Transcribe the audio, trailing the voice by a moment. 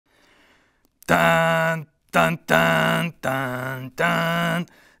Dun dun dun dun dun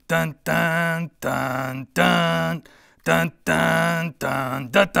dun dun dun dun dun dun dun dun dun dun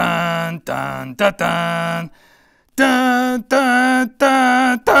dun dun dun dun dun.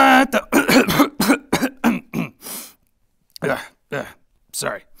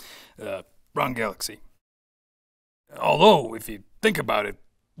 Sorry, wrong galaxy. Although, if you think about it,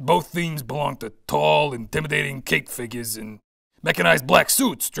 both themes belong to tall, intimidating cape figures in mechanized black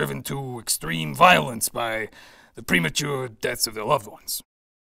suits driven to extreme violence by the premature deaths of their loved ones.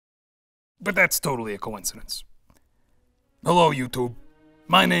 But that's totally a coincidence. Hello, YouTube.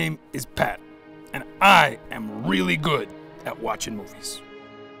 My name is Pat, and I am really good at watching movies.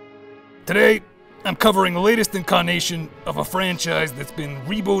 Today, I'm covering the latest incarnation of a franchise that's been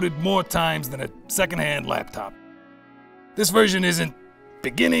rebooted more times than a secondhand laptop. This version isn't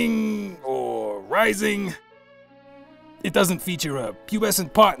beginning or rising. It doesn't feature a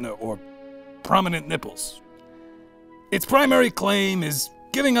pubescent partner or prominent nipples. Its primary claim is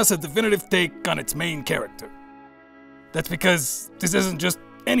giving us a definitive take on its main character. That's because this isn't just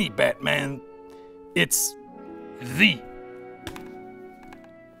any Batman, it's the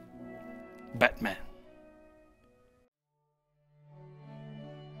Batman.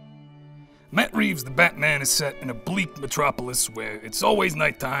 Matt Reeves' The Batman is set in a bleak metropolis where it's always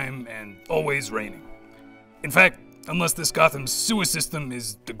nighttime and always raining. In fact, unless this Gotham's sewer system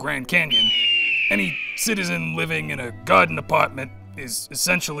is the Grand Canyon, any citizen living in a garden apartment is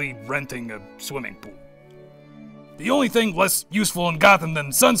essentially renting a swimming pool. The only thing less useful in Gotham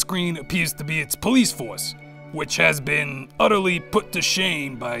than sunscreen appears to be its police force, which has been utterly put to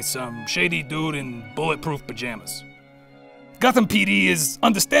shame by some shady dude in bulletproof pajamas. Gotham PD is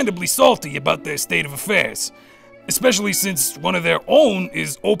understandably salty about their state of affairs, especially since one of their own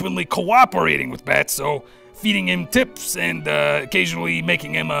is openly cooperating with Batso, feeding him tips and occasionally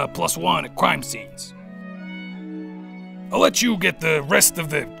making him a +1 at crime scenes. I'll let you get the rest of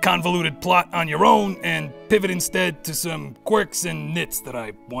the convoluted plot on your own and pivot instead to some quirks and nits that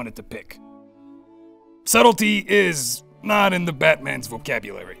I wanted to pick. Subtlety is not in the Batman's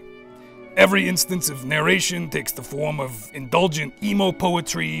vocabulary. Every instance of narration takes the form of indulgent emo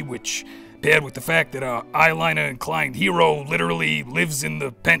poetry, which, paired with the fact that our eyeliner-inclined hero literally lives in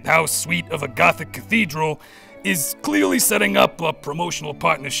the penthouse suite of a Gothic cathedral, is clearly setting up a promotional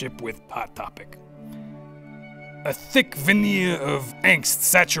partnership with Hot Topic. A thick veneer of angst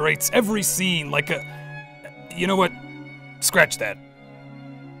saturates every scene like a... You know what? Scratch that.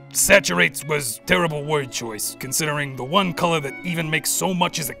 Saturates was terrible word choice, considering the one color that even makes so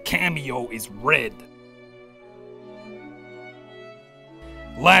much as a cameo is red.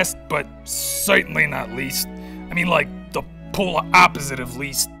 Last, but certainly not least, I mean like the polar opposite of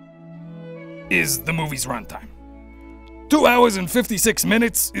least, is the movie's runtime. 2 hours and 56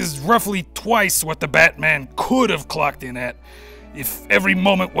 minutes is roughly twice what the Batman could have clocked in at if every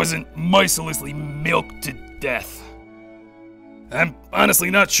moment wasn't mercilessly milked to death. I'm honestly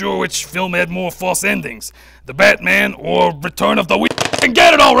not sure which film had more false endings, The Batman or Return of the Week. And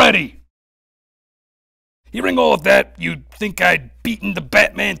get it already! Hearing all of that, you'd think I'd beaten the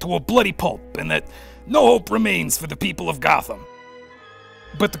Batman to a bloody pulp and that no hope remains for the people of Gotham.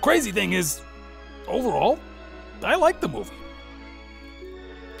 But the crazy thing is, overall, I like the movie.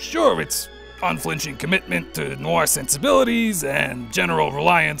 Sure, its unflinching commitment to noir sensibilities and general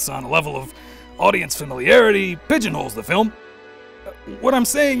reliance on a level of audience familiarity pigeonholes the film. What I'm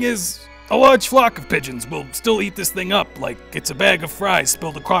saying is, a large flock of pigeons will still eat this thing up like it's a bag of fries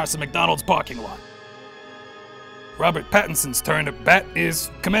spilled across a McDonald's parking lot. Robert Pattinson's turn at Bat is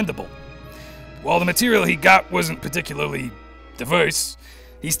commendable. While the material he got wasn't particularly diverse,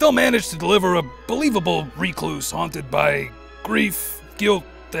 he still managed to deliver a believable recluse haunted by grief, guilt,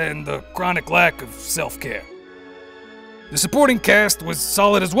 and the chronic lack of self-care. The supporting cast was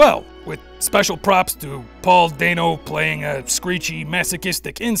solid as well, with special props to Paul Dano playing a screechy,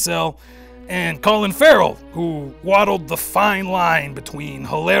 masochistic incel, and Colin Farrell, who waddled the fine line between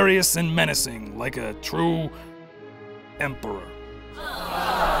hilarious and menacing, like a true emperor.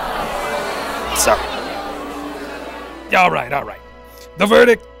 Sorry. All right. The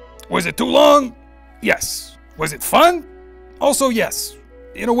verdict: was it too long? Yes. Was it fun? Also yes,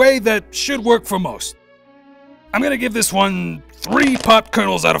 in a way that should work for most. I'm gonna give this one 3 pop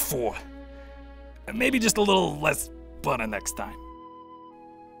kernels out of 4. And maybe just a little less butter next time.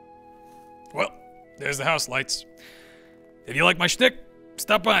 Well, there's the house lights. If you like my shtick,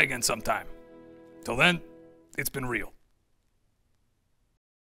 stop by again sometime. Till then, it's been real.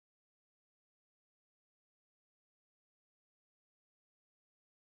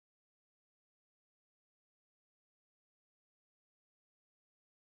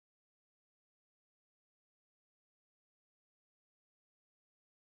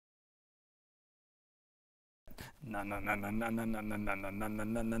 Na na na na na na na na na na na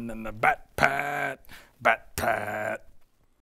na na na na Bat Pat. Bat Pat.